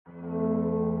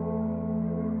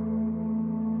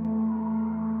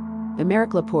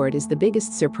Aymeric Laporte is the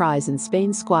biggest surprise in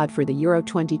Spain's squad for the Euro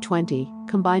 2020,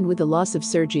 combined with the loss of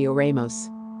Sergio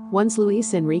Ramos. Once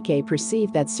Luis Enrique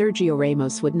perceived that Sergio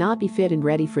Ramos would not be fit and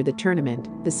ready for the tournament,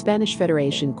 the Spanish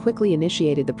Federation quickly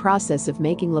initiated the process of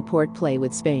making Laporte play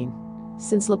with Spain.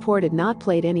 Since Laporte had not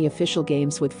played any official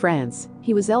games with France,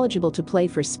 he was eligible to play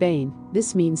for Spain.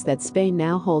 This means that Spain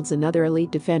now holds another elite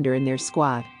defender in their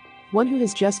squad, one who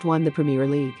has just won the Premier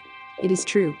League. It is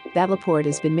true that Laporte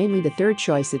has been mainly the third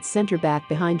choice at centre-back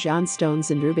behind John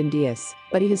Stones and Ruben Dias,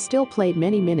 but he has still played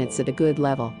many minutes at a good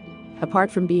level.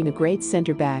 Apart from being a great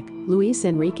centre-back, Luis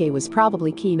Enrique was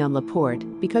probably keen on Laporte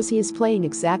because he is playing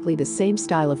exactly the same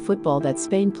style of football that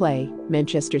Spain play.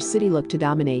 Manchester City look to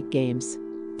dominate games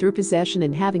through possession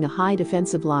and having a high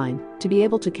defensive line to be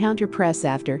able to counter-press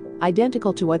after,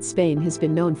 identical to what Spain has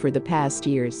been known for the past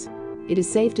years. It is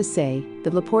safe to say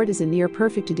that Laporte is a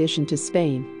near-perfect addition to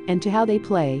Spain, and to how they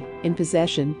play. In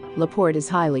possession, Laporte is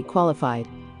highly qualified.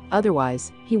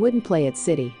 Otherwise, he wouldn't play at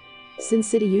City. Since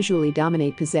City usually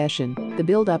dominate possession, the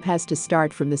build-up has to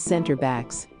start from the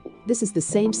centre-backs. This is the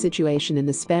same situation in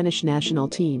the Spanish national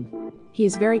team. He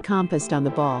is very compact on the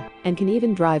ball, and can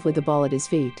even drive with the ball at his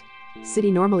feet.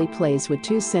 City normally plays with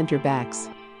two centre-backs.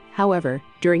 However,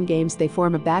 during games they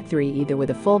form a back three either with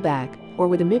a full-back or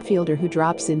with a midfielder who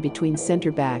drops in between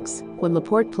centre-backs. When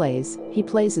Laporte plays, he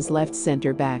plays as left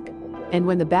centre-back. And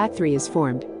when the back three is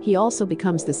formed, he also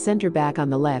becomes the centre-back on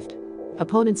the left.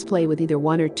 Opponents play with either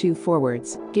one or two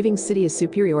forwards, giving City a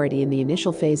superiority in the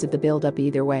initial phase of the build-up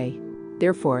either way.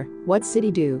 Therefore, what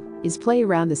City do is play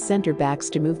around the centre-backs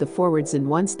to move the forwards, and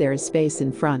once there is space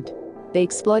in front, they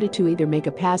exploit it to either make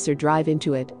a pass or drive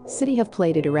into it. City have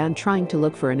played it around trying to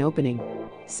look for an opening.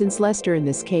 Since Leicester in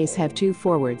this case have two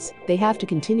forwards, they have to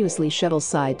continuously shuttle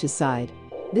side to side.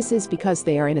 This is because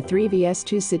they are in a 3 vs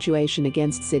 2 situation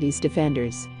against City's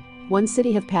defenders. Once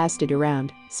City have passed it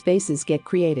around, spaces get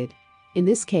created. In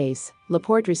this case,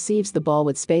 Laporte receives the ball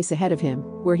with space ahead of him,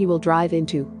 where he will drive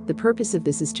into. The purpose of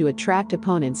this is to attract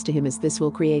opponents to him, as this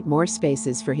will create more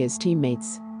spaces for his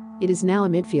teammates. It is now a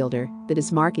midfielder that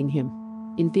is marking him.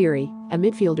 In theory, a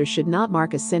midfielder should not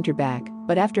mark a centre-back,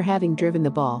 but after having driven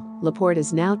the ball, Laporte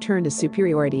has now turned a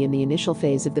superiority in the initial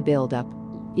phase of the build-up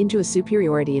into a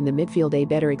superiority in the midfield. A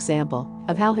better example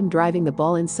of how him driving the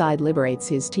ball inside liberates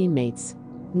his teammates.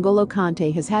 N'Golo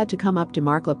Kanté has had to come up to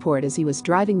mark Laporte as he was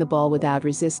driving the ball without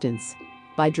resistance.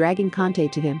 By dragging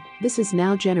Kanté to him, this has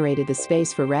now generated the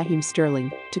space for Raheem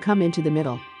Sterling to come into the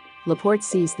middle. Laporte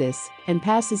sees this and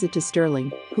passes it to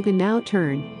Sterling, who can now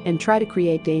turn and try to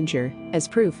create danger. As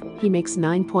proof, he makes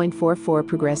 9.44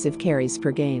 progressive carries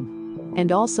per game,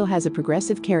 and also has a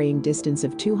progressive carrying distance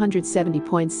of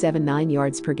 270.79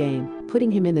 yards per game, putting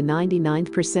him in the 99th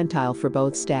percentile for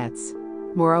both stats.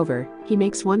 Moreover, he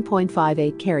makes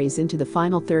 1.58 carries into the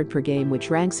final third per game,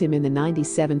 which ranks him in the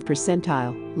 97th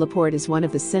percentile. Laporte is one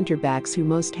of the centre-backs who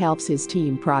most helps his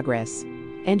team progress,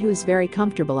 and who is very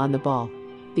comfortable on the ball.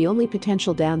 The only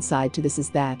potential downside to this is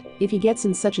that, if he gets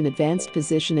in such an advanced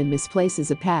position and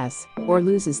misplaces a pass, or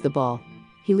loses the ball,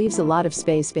 he leaves a lot of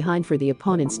space behind for the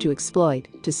opponents to exploit,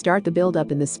 to start the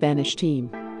build-up in the Spanish team.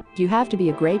 You have to be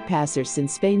a great passer,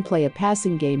 since Spain play a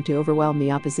passing game to overwhelm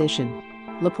the opposition.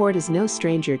 Laporte is no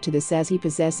stranger to this, as he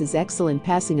possesses excellent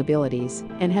passing abilities,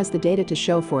 and has the data to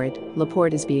show for it.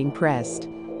 Laporte is being pressed,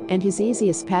 and his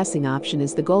easiest passing option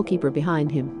is the goalkeeper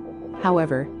behind him.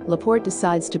 However, Laporte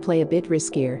decides to play a bit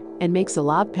riskier and makes a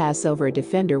lob pass over a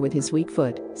defender with his weak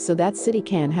foot, so that City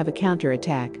can have a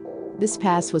counter-attack. This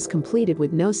pass was completed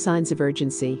with no signs of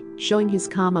urgency, showing his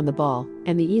calm on the ball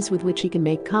and the ease with which he can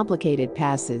make complicated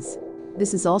passes.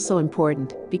 This is also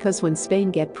important because when Spain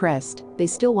get pressed, they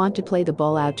still want to play the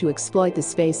ball out to exploit the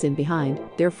space in behind.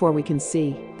 Therefore, we can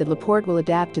see that Laporte will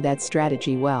adapt to that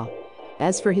strategy well.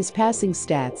 As for his passing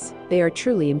stats, they are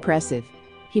truly impressive.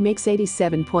 He makes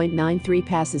 87.93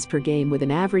 passes per game with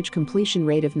an average completion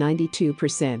rate of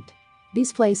 92%.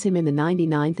 These place him in the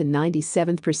 99th and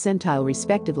 97th percentile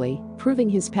respectively, proving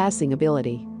his passing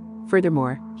ability.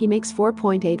 Furthermore, he makes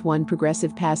 4.81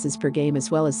 progressive passes per game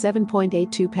as well as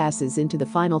 7.82 passes into the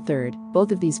final third,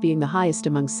 both of these being the highest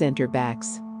among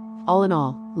centre-backs. All in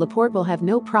all, Laporte will have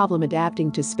no problem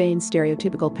adapting to Spain's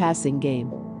stereotypical passing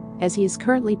game, as he is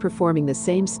currently performing the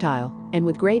same style, and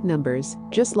with great numbers.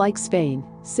 Just like Spain,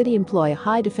 City employ a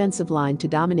high defensive line to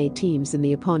dominate teams in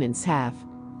the opponent's half.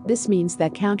 This means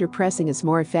that counter-pressing is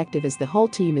more effective as the whole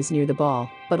team is near the ball,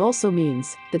 but also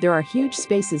means that there are huge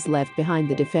spaces left behind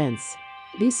the defense.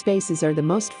 These spaces are the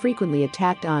most frequently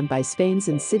attacked on by Spain's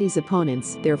and City's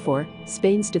opponents. Therefore,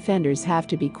 Spain's defenders have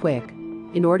to be quick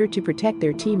in order to protect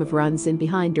their team of runs in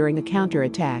behind during a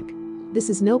counter-attack. This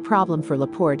is no problem for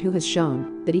Laporte, who has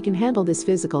shown that he can handle this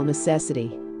physical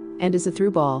necessity. And as a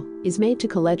through ball is made to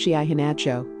Kelechi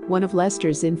Iheanacho, one of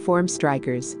Leicester's in-form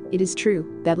strikers, it is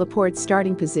true that Laporte's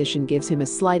starting position gives him a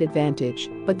slight advantage,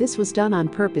 but this was done on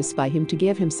purpose by him to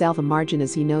give himself a margin,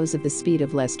 as he knows of the speed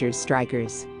of Leicester's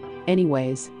strikers.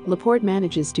 Anyways, Laporte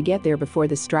manages to get there before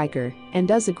the striker and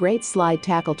does a great slide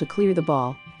tackle to clear the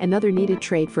ball. Another needed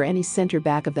trait for any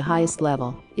centre-back of the highest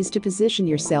level is to position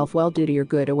yourself well due to your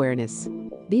good awareness.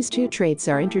 These two traits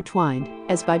are intertwined,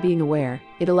 as by being aware,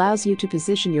 it allows you to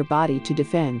position your body to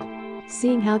defend.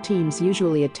 Seeing how teams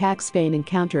usually attack Spain and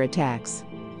counter-attacks,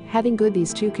 having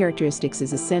these two characteristics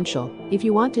is essential if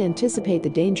you want to anticipate the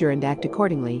danger and act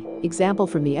accordingly. Example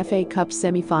from the FA Cup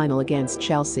semi-final against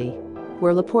Chelsea,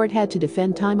 where Laporte had to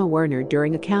defend Timo Werner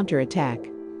during a counter-attack.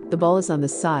 The ball is on the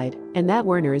side, and that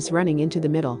Werner is running into the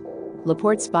middle.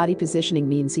 Laporte's body positioning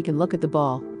means he can look at the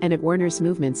ball and at Werner's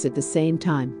movements at the same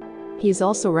time. He is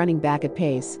also running back at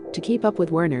pace to keep up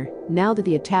with Werner, now that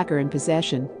the attacker in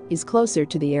possession is closer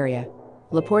to the area.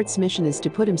 Laporte's mission is to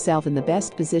put himself in the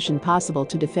best position possible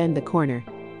to defend the corner.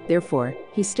 Therefore,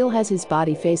 he still has his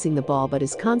body facing the ball but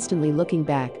is constantly looking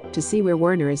back to see where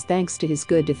Werner is, thanks to his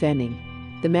good defending.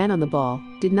 The man on the ball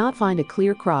did not find a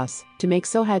clear cross to make,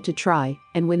 so had to try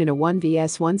and win in a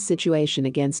 1vs1 situation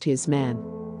against his man.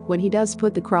 When he does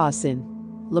put the cross in,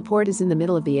 Laporte is in the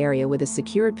middle of the area with a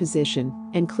secured position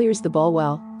and clears the ball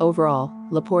well. Overall,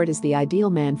 Laporte is the ideal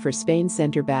man for Spain's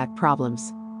centre-back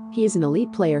problems. He is an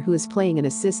elite player who is playing in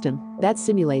a system that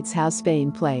simulates how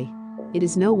Spain play. It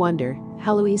is no wonder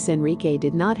how Luis Enrique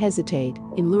did not hesitate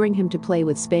in luring him to play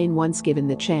with Spain once given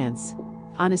the chance.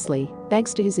 Honestly,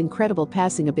 thanks to his incredible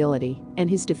passing ability and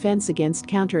his defense against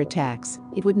counter-attacks,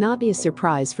 it would not be a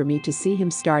surprise for me to see him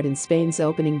start in Spain's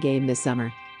opening game this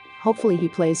summer. Hopefully he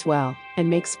plays well and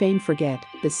makes Spain forget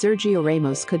that Sergio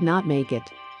Ramos could not make it.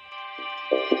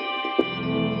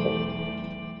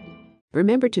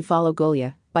 Remember to follow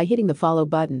Golia by hitting the follow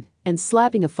button and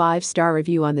slapping a 5-star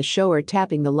review on the show or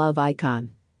tapping the love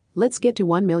icon. Let's get to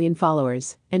 1 million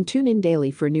followers and tune in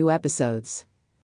daily for new episodes.